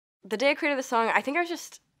The day I created the song, I think I was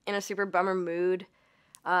just in a super bummer mood.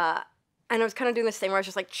 And I was kind of doing this thing where I was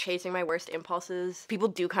just like chasing my worst impulses. People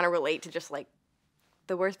do kind of relate to just like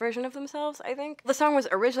the worst version of themselves, I think. The song was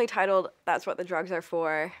originally titled That's What the Drugs Are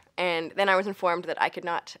For, and then I was informed that I could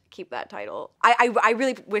not keep that title. I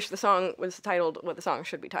really wish the song was titled what the song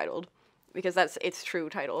should be titled, because that's its true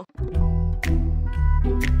title.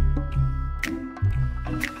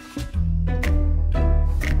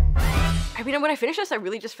 I mean, when I finished this, I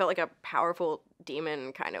really just felt like a powerful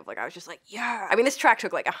demon, kind of. Like, I was just like, yeah. I mean, this track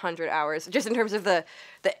took like 100 hours, just in terms of the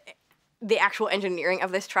actual engineering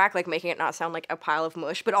of this track, like making it not sound like a pile of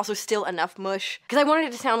mush, but also still enough mush. Because I wanted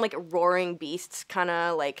it to sound like roaring beasts, kind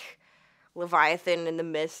of like Leviathan in the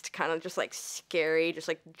Mist, kind of just like scary, just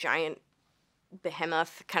like giant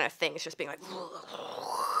behemoth kind of things, just being like,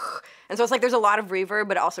 and so it's like there's a lot of reverb,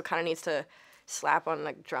 but it also kind of needs to slap on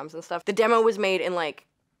like drums and stuff. The demo was made in like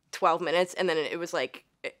 12 minutes, and then it was like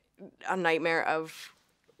a nightmare of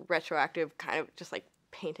retroactive kind of just like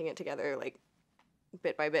painting it together like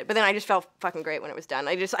bit by bit. But then I just felt fucking great when it was done.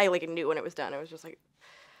 I like knew when it was done. I was just like,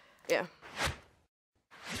 yeah.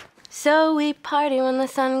 So we party when the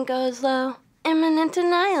sun goes low. Imminent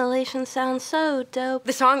annihilation sounds so dope.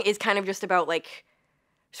 The song is kind of just about like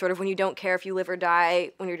sort of when you don't care if you live or die,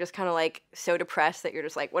 when you're just kind of like so depressed that you're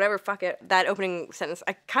just like, whatever, fuck it. That opening sentence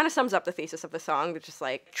kind of sums up the thesis of the song, but just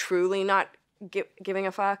like truly not giving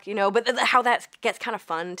a fuck, you know? But how that gets kind of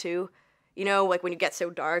fun too. You know, like when you get so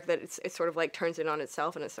dark that it sort of like turns in on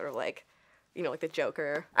itself, and it's sort of like, you know, like the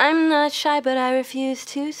Joker. I'm not shy, but I refuse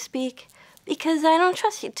to speak because I don't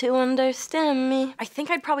trust you to understand me. I think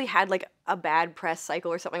I'd probably had like a bad press cycle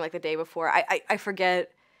or something like the day before. I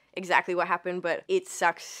forget exactly what happened, but it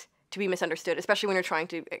sucks to be misunderstood, especially when you're trying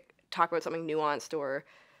to talk about something nuanced or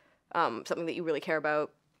something that you really care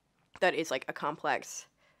about that is like a complex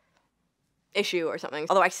issue or something.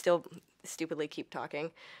 Although I still stupidly keep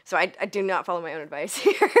talking, so I do not follow my own advice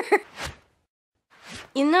here.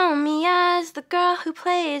 You know me as the girl who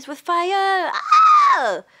plays with fire,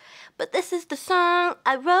 ah! But this is the song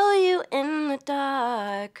I roll you in the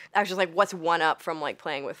dark. I was just like, what's one up from like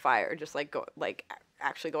playing with fire? Just like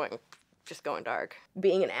just going dark.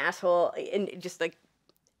 Being an asshole and just like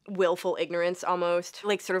willful ignorance almost,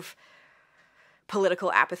 like sort of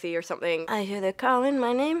political apathy or something. I hear they're calling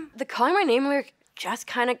my name. The calling my name lyric just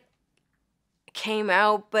kind of came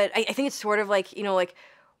out, but I think it's sort of like, you know, like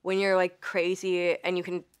when you're like crazy and you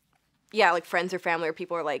can, yeah, like friends or family or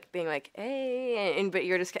people are like being like, hey, but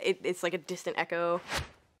you're just, it's like a distant echo.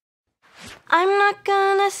 I'm not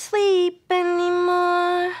gonna sleep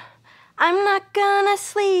anymore. I'm not gonna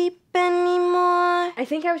sleep anymore. I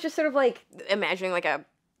think I was just sort of like imagining like a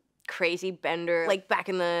crazy bender, like back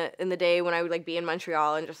in the day when I would like be in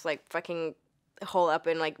Montreal and just like fucking hole up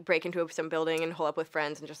and like break into some building and hole up with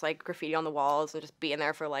friends and just like graffiti on the walls and just be in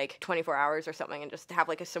there for like 24 hours or something and just have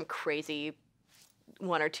like some crazy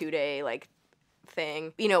 1 or 2 day like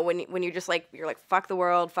thing. You know, when you're just like, you're like, fuck the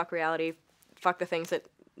world, fuck reality, fuck the things that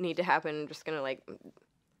need to happen, I'm just gonna like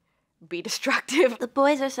be destructive. The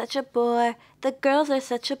boys are such a bore, the girls are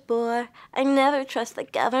such a bore. I never trust the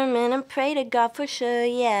government and pray to God for sure,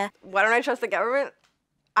 yeah. Why don't I trust the government?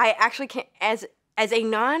 I actually can't, as a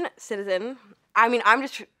non-citizen, I mean, I'm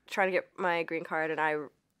just trying to get my green card, and I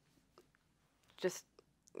just,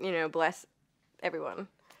 you know, bless everyone.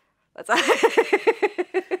 That's all.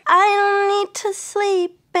 I don't need to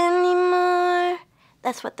sleep anymore.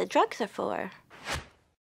 That's what the drugs are for.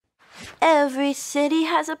 Every city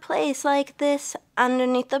has a place like this,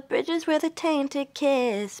 underneath the bridges where the tainted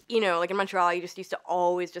kiss. You know, like in Montreal, you just used to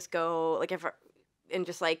always just go, like, and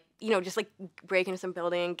just like, you know, just like break into some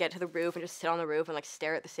building, get to the roof, and just sit on the roof and like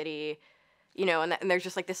stare at the city. You know, and there's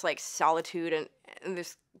just like this like solitude and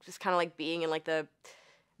there's just kind of like being in like the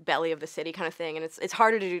belly of the city kind of thing, and it's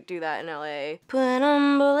harder to do that in LA. Put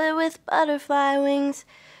on bullet with butterfly wings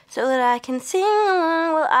so that I can sing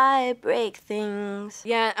along while I break things.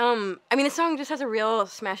 Yeah, I mean, the song just has a real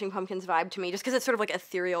Smashing Pumpkins vibe to me, just because it's sort of like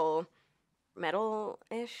ethereal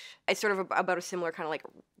metal-ish. It's sort of about a similar kind of like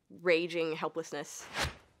raging helplessness.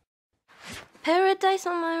 Paradise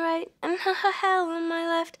on my right, and hell on my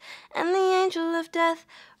left, and the angel of death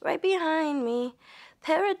right behind me.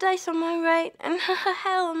 Paradise on my right, and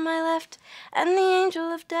hell on my left, and the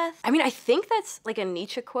angel of death. I mean, I think that's like a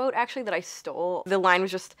Nietzsche quote, actually, that I stole. The line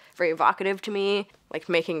was just very evocative to me, like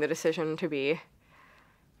making the decision to be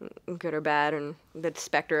good or bad, and the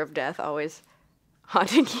specter of death always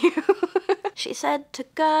haunting you. She said to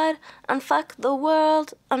God, unfuck the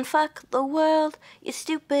world, you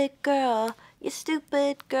stupid girl, you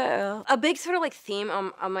stupid girl. A big sort of like theme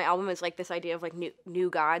on my album is like this idea of like new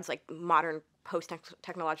gods, like modern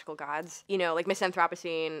post-technological gods. You know, like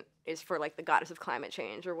Misanthropocene is for like the goddess of climate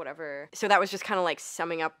change or whatever. So that was just kind of like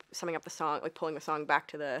summing up the song, like pulling the song back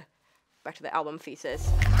to the album thesis.